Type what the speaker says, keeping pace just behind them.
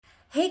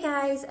Hey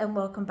guys, and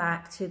welcome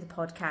back to the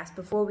podcast.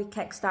 Before we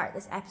kickstart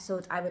this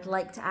episode, I would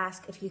like to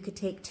ask if you could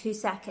take 2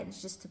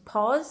 seconds just to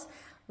pause,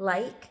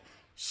 like,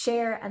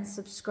 share and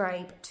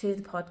subscribe to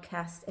the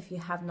podcast if you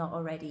have not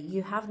already.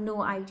 You have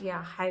no idea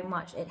how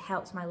much it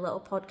helps my little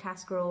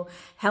podcast grow,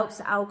 helps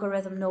the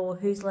algorithm know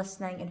who's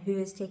listening and who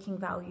is taking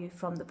value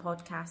from the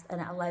podcast,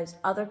 and it allows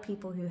other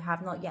people who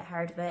have not yet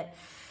heard of it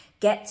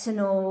get to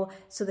know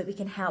so that we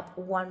can help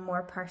one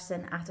more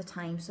person at a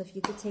time. So if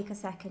you could take a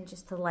second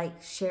just to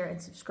like, share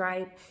and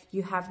subscribe,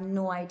 you have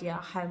no idea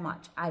how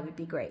much I would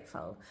be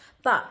grateful.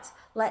 But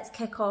let's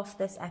kick off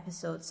this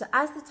episode. So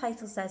as the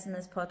title says in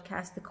this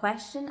podcast, the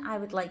question I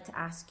would like to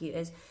ask you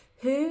is,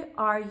 who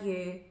are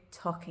you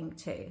talking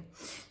to?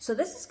 So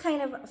this is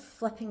kind of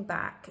flipping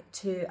back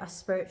to a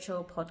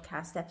spiritual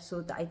podcast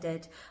episode that I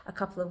did a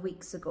couple of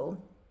weeks ago.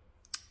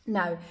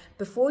 Now,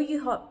 before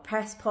you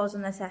press pause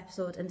on this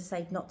episode and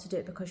decide not to do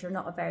it because you're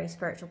not a very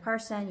spiritual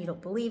person, you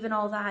don't believe in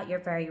all that, you're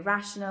very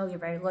rational, you're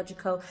very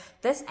logical,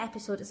 this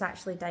episode is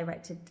actually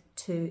directed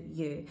to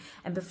you.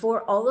 And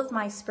before all of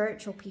my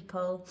spiritual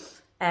people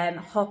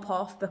hop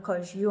off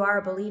because you are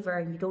a believer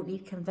and you don't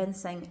need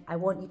convincing, I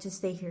want you to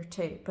stay here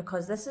too,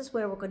 because this is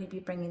where we're going to be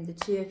bringing the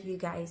two of you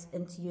guys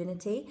into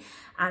unity,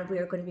 and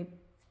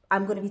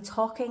I'm going to be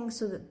talking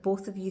so that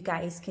both of you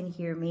guys can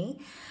hear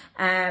me,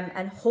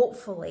 and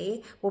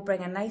hopefully we'll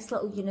bring a nice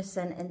little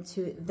unison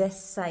into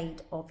this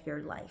side of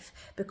your life,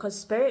 because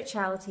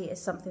spirituality is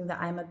something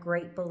that I'm a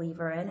great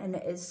believer in, and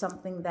it is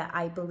something that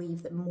I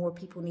believe that more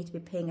people need to be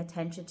paying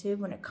attention to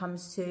when it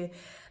comes to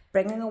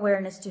bringing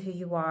awareness to who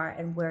you are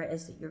and where it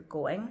is that you're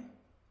going.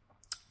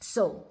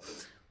 So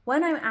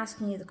when I'm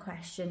asking you the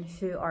question,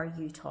 who are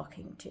you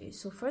talking to?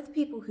 So for the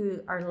people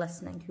who are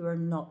listening, who are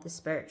not the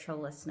spiritual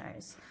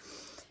listeners,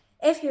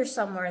 if you're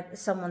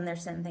someone they're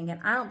sitting thinking,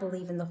 I don't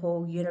believe in the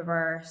whole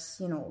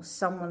universe,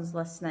 someone's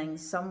listening,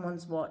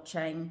 someone's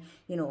watching,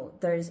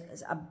 there's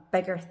a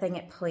bigger thing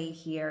at play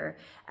here,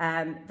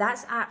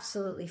 that's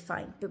absolutely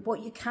fine. But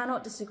what you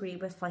cannot disagree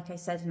with, like I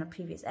said in a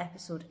previous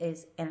episode,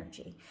 is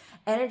energy.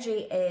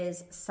 Energy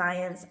is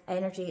science,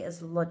 energy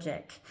is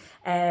logic,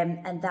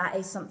 and that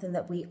is something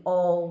that we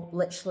all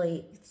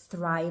literally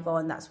thrive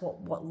on. That's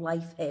what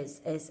life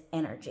is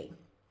energy.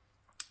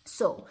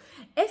 So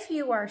if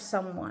you are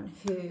someone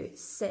who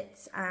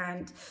sits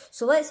and,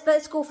 so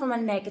let's go from a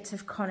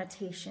negative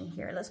connotation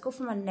here. Let's go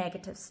from a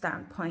negative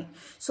standpoint.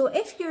 So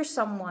if you're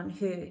someone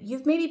who,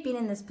 you've maybe been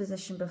in this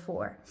position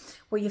before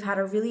where you've had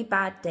a really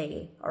bad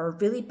day or a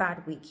really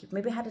bad week, you've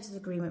maybe had a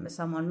disagreement with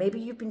someone, maybe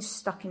you've been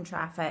stuck in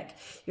traffic,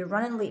 you're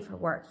running late for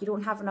work, you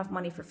don't have enough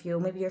money for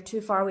fuel, maybe you're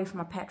too far away from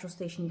a petrol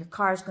station, your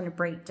car's going to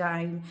break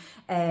down,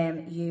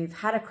 you've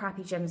had a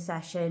crappy gym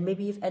session,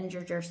 maybe you've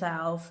injured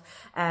yourself,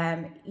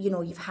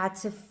 you've had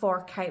to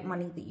fork out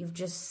money that you've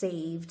just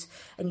saved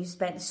and you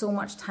spent so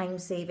much time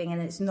saving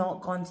and it's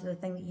not gone to the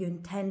thing that you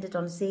intended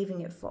on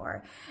saving it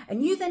for.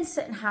 And you then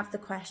sit and have the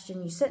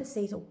question, you sit and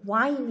say,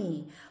 why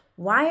me?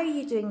 Why are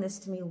you doing this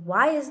to me?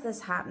 Why is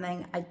this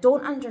happening? I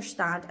don't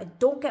understand. I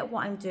don't get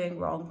what I'm doing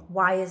wrong.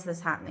 Why is this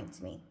happening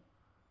to me?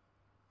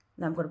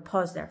 And I'm going to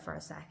pause there for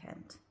a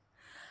second.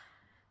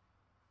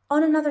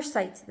 On another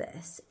side to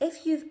this,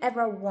 if you've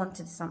ever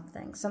wanted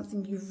something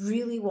you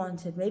really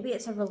wanted, maybe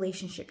it's a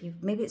relationship,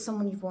 maybe it's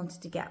someone you've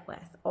wanted to get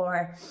with,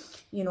 or,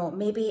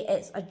 maybe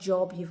it's a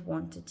job you've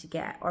wanted to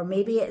get, or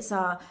maybe it's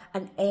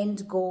an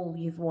end goal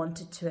you've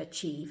wanted to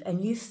achieve,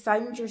 and you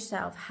found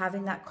yourself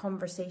having that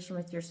conversation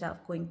with yourself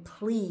going,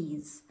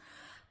 please,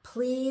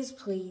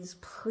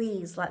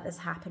 let this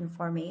happen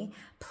for me.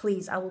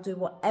 Please, I will do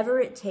whatever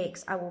it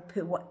takes. I will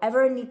put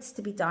whatever needs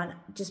to be done.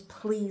 Just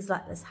please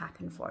let this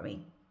happen for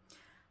me.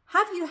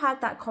 Have you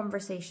had that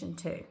conversation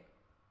too?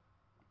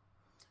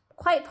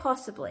 Quite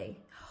possibly.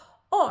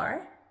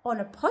 Or, on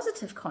a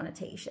positive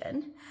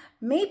connotation,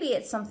 maybe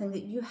it's something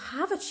that you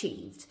have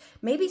achieved.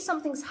 Maybe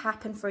something's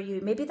happened for you.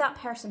 Maybe that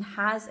person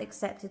has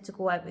accepted to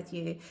go out with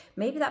you.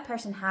 Maybe that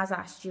person has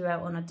asked you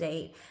out on a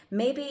date.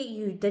 Maybe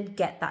you did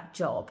get that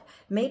job.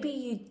 Maybe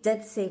you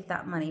did save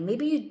that money.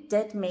 Maybe you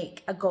did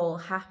make a goal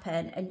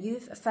happen and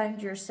you've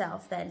found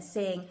yourself then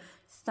saying,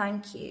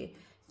 thank you.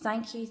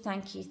 Thank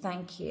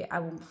you. I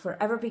will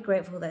forever be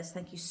grateful for this.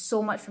 Thank you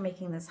so much for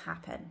making this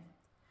happen.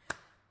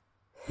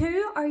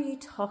 Who are you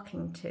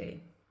talking to?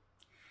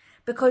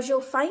 Because you'll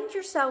find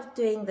yourself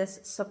doing this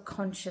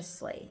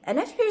subconsciously. And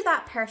if you're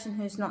that person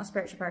who's not a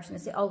spiritual person,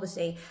 as they always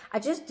say, I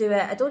just do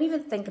it, I don't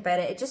even think about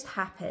it, it just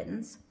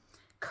happens.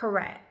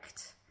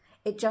 Correct.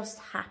 It just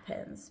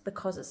happens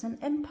because it's an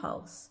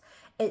impulse.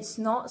 It's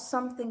not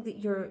something that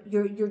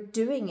you're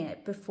doing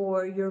it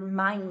before your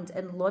mind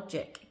and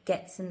logic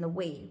gets in the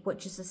way,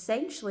 which is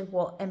essentially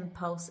what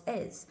impulse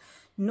is.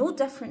 No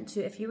different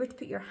to if you were to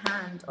put your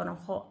hand on a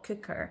hot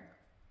cooker,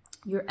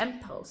 your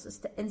impulse is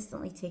to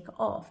instantly take it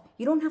off.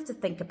 You don't have to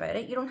think about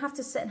it. You don't have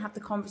to sit and have the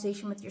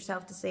conversation with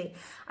yourself to say,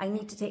 I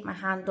need to take my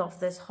hand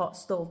off this hot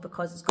stove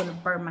because it's going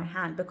to burn my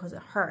hand because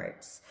it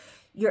hurts.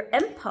 Your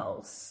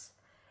impulse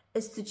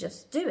is to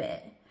just do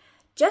it.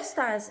 Just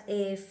as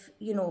if,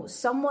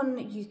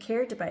 someone you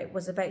cared about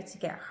was about to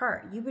get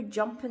hurt, you would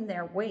jump in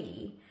their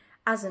way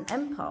as an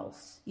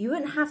impulse. You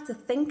wouldn't have to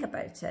think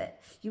about it.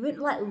 You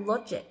wouldn't let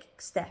logic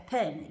step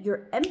in.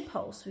 Your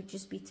impulse would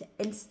just be to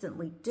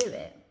instantly do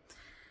it.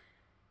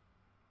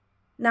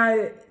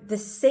 Now, the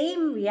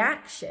same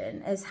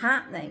reaction is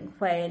happening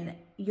when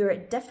you're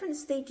at different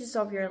stages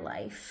of your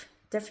life,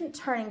 different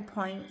turning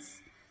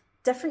points,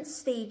 different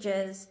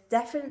stages,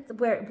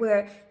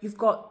 where you've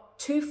got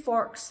two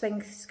forks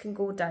things can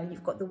go down.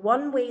 You've got the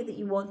one way that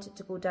you want it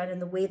to go down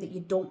and the way that you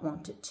don't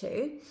want it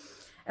to.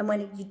 And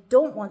when you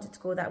don't want it to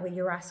go that way,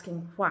 you're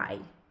asking why.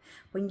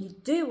 When you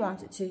do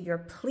want it to, you're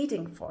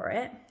pleading for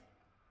it.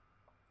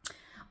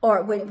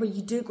 Or when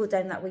you do go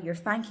down that way, you're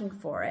thanking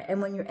for it.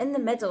 And when you're in the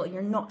middle and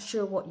you're not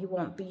sure what you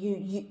want, but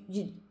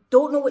you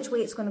don't know which way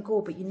it's going to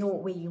go, but you know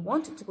what way you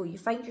want it to go, you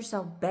find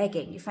yourself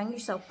begging, you find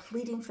yourself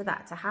pleading for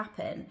that to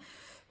happen.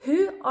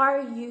 Who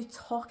are you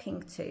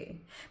talking to?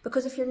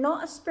 Because if you're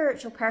not a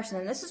spiritual person,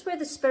 and this is where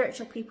the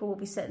spiritual people will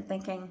be sitting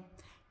thinking,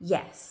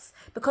 yes,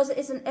 because it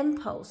is an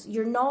impulse.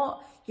 You're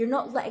not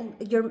letting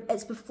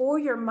it's before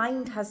your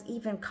mind has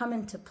even come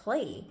into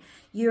play.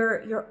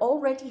 You're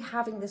already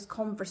having this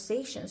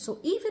conversation. So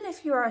even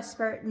if you're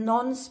a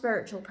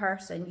non-spiritual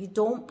person, you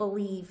don't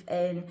believe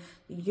in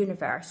the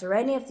universe or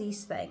any of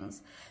these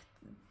things,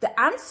 the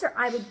answer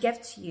I would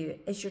give to you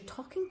is you're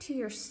talking to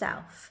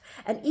yourself.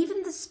 And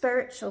even the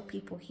spiritual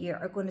people here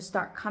are going to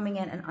start coming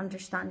in and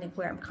understanding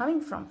where I'm coming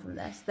from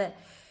this, that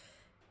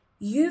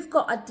you've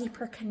got a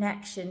deeper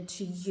connection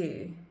to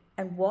you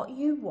and what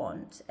you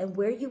want and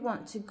where you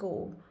want to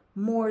go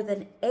more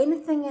than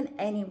anything and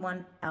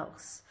anyone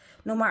else.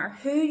 No matter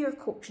who your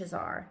coaches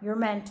are, your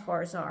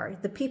mentors are,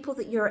 the people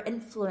that you're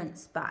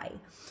influenced by,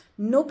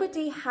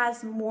 nobody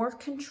has more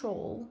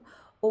control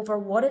over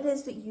what it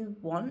is that you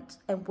want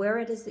and where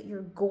it is that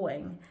you're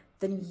going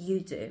than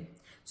you do.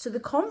 So the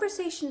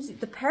conversations,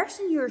 the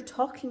person you're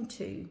talking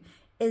to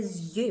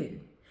is you.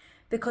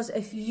 Because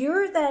if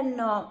you're then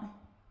not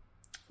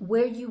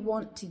where you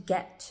want to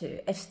get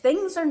to, if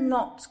things are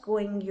not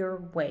going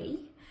your way,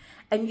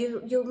 and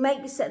you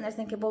might be sitting there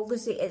thinking, well,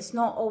 Lucy, it's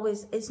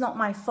not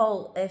my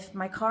fault if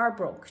my car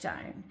broke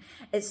down.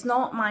 It's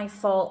not my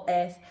fault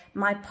if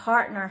my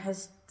partner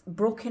has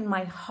broken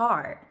my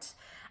heart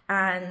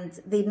and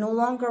they no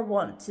longer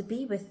want to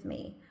be with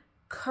me.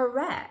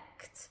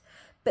 Correct.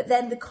 But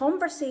then the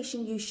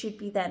conversation you should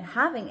be then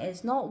having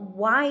is not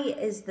why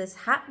is this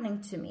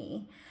happening to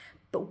me,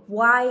 but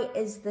why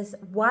is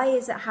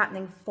it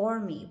happening for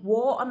me?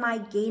 What am I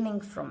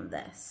gaining from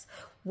this?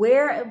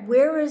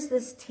 Where is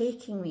this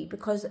taking me?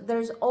 Because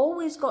there's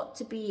got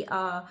to be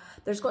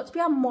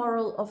a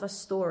moral of a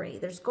story.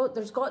 There's got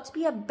to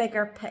be a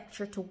bigger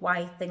picture to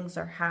why things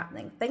are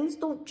happening. Things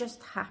don't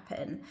just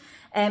happen.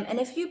 And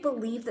if you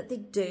believe that they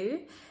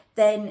do,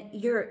 then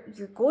you're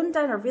going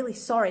down a really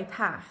sorry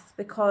path,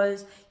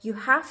 because you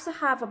have to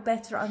have a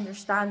better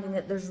understanding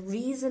that there's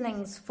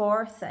reasonings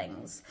for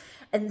things,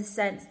 in the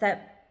sense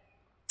that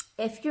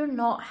if you're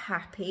not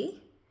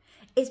happy,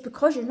 it's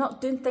because you're not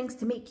doing things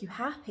to make you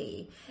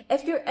happy.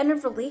 If you're in a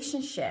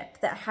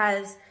relationship that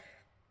has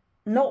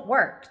not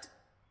worked,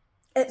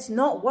 it's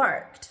not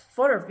worked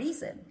for a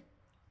reason.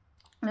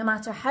 No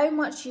matter how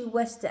much you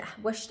wished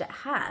it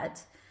had,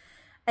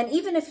 and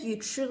even if you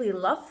truly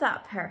love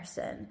that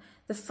person,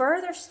 the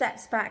further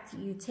steps back that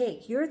you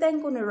take, you're then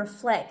going to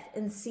reflect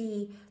and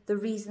see the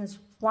reasons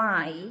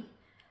why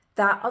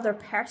that other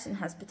person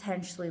has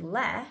potentially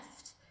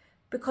left,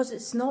 because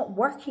it's not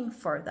working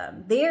for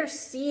them. They're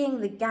seeing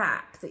the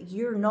gap that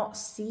you're not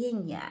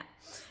seeing yet.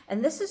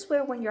 And this is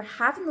where, when you're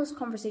having those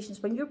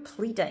conversations, when you're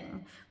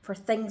pleading for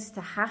things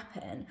to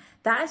happen,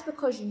 that is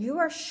because you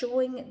are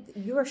showing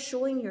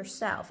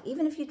yourself,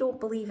 even if you don't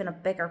believe in a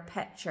bigger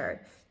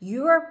picture,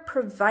 you are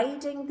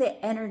providing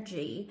the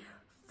energy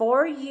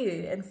for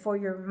you and for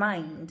your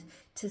mind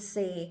to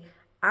say,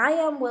 I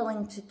am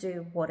willing to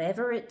do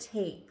whatever it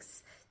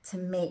takes to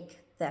make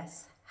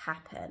this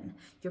happen.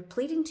 You're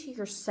pleading to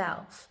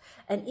yourself.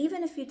 And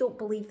even if you don't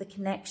believe the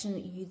connection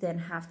that you then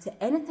have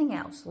to anything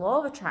else, law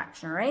of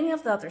attraction or any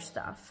of the other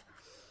stuff,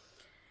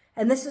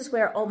 and this is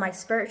where all my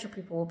spiritual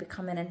people will be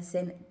coming in and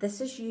saying,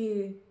 this is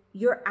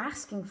you're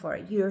asking for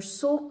it. You're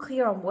so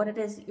clear on what it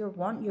is that you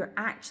want. You're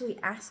actually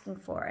asking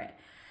for it.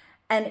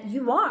 And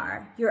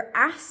you're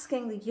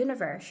asking the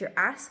universe, you're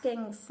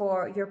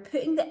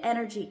putting the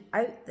energy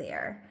out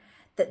there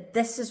that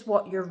this is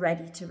what you're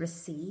ready to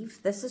receive.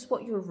 This is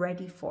what you're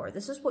ready for.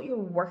 This is what you're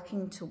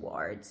working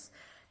towards.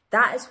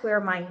 That is where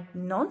my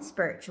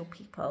non-spiritual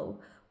people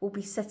will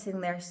be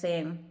sitting there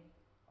saying,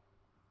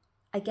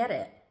 I get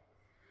it.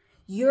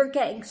 You're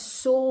getting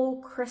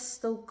so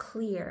crystal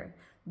clear.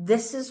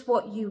 This is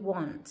what you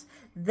want.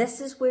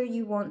 This is where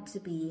you want to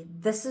be.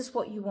 This is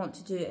what you want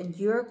to do. And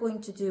you're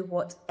going to do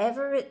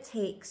whatever it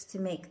takes to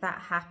make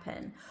that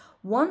happen.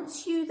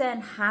 Once you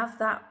then have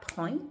that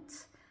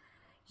point,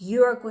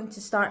 you are going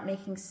to start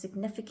making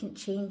significant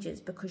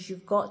changes, because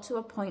you've got to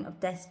a point of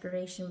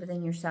desperation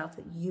within yourself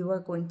that you are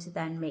going to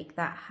then make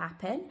that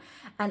happen.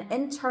 And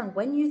in turn,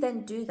 when you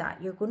then do that,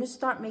 you're going to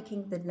start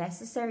making the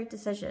necessary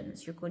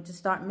decisions. You're going to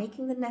start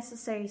making the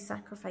necessary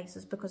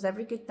sacrifices, because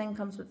every good thing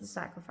comes with a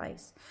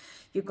sacrifice.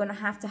 You're going to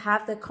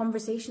have the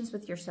conversations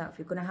with yourself.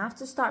 You're going to have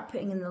to start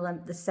putting in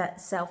the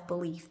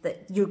self-belief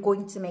that you're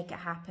going to make it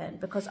happen,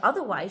 because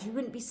otherwise you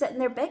wouldn't be sitting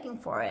there begging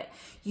for it.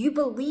 You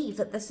believe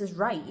that this is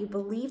right. You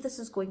believe this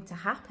is going to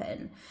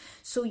happen.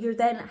 So you're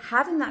then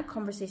having that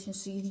conversation.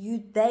 So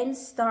you then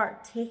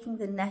start taking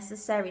the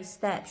necessary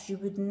steps you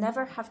would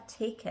never have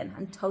taken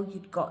until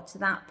you'd got to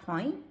that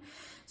point.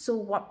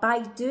 So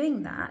by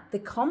doing that, the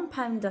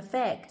compound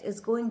effect is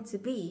going to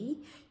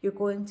be, you're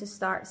going to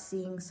start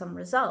seeing some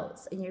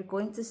results, and you're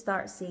going to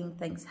start seeing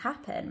things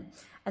happen.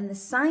 And the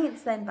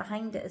science then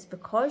behind it is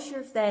because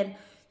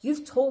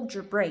you've told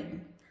your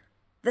brain,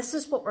 this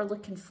is what we're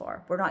looking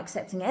for. We're not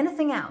accepting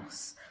anything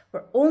else.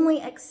 We're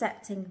only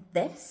accepting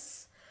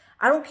this.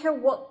 I don't care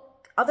what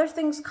other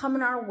things come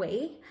in our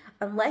way.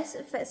 Unless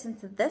it fits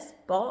into this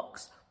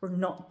box, we're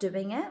not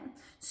doing it.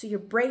 So your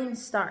brain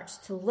starts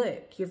to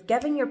look. You've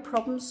given your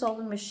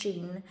problem-solving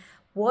machine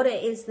what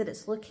it is that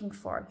it's looking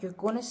for. You're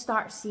going to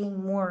start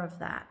seeing more of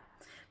that,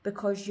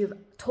 because you've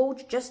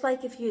told, just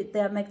like the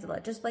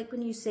amygdala, just like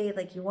when you say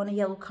like you want a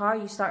yellow car,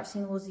 you start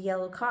seeing loads of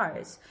yellow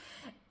cars.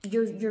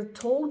 You're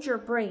told your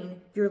brain,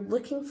 you're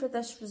looking for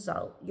this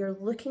result, you're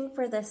looking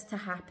for this to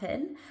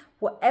happen.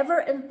 Whatever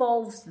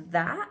involves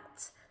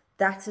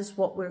that is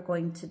what we're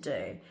going to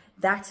do.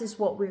 That is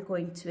what we're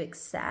going to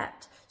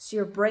accept. So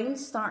your brain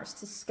starts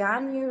to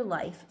scan your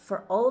life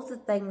for all of the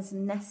things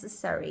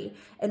necessary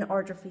in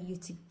order for you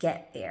to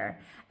get there.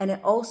 And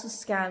it also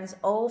scans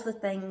all of the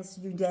things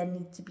you then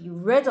need to be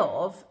rid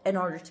of in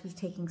order to be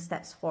taking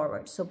steps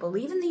forward. So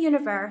believe in the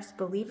universe,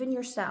 believe in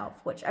yourself,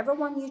 whichever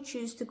one you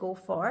choose to go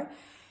for.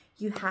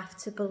 You have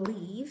to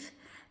believe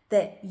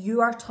that you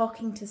are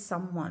talking to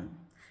someone.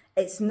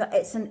 It's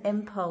an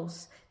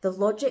impulse. The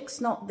logic's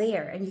not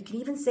there. And you can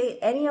even say,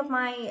 any of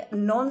my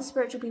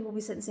non-spiritual people will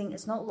be sitting saying,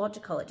 it's not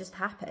logical, it just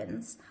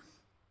happens.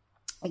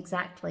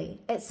 Exactly.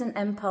 It's an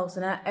impulse,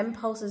 and our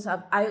impulses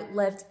have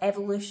outlived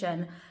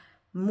evolution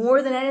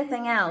more than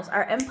anything else.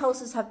 Our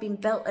impulses have been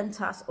built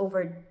into us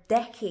over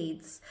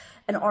decades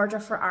in order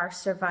for our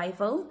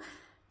survival.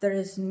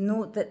 There's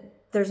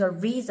a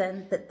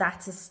reason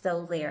that is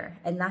still there,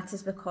 and that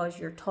is because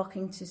you're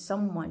talking to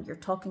someone, you're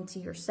talking to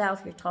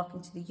yourself, you're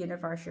talking to the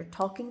universe, you're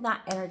talking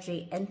that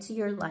energy into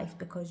your life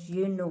because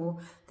you know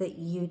that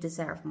you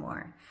deserve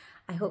more.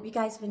 I hope you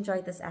guys have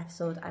enjoyed this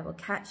episode. I will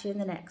catch you in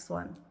the next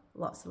one.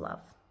 Lots of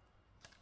love.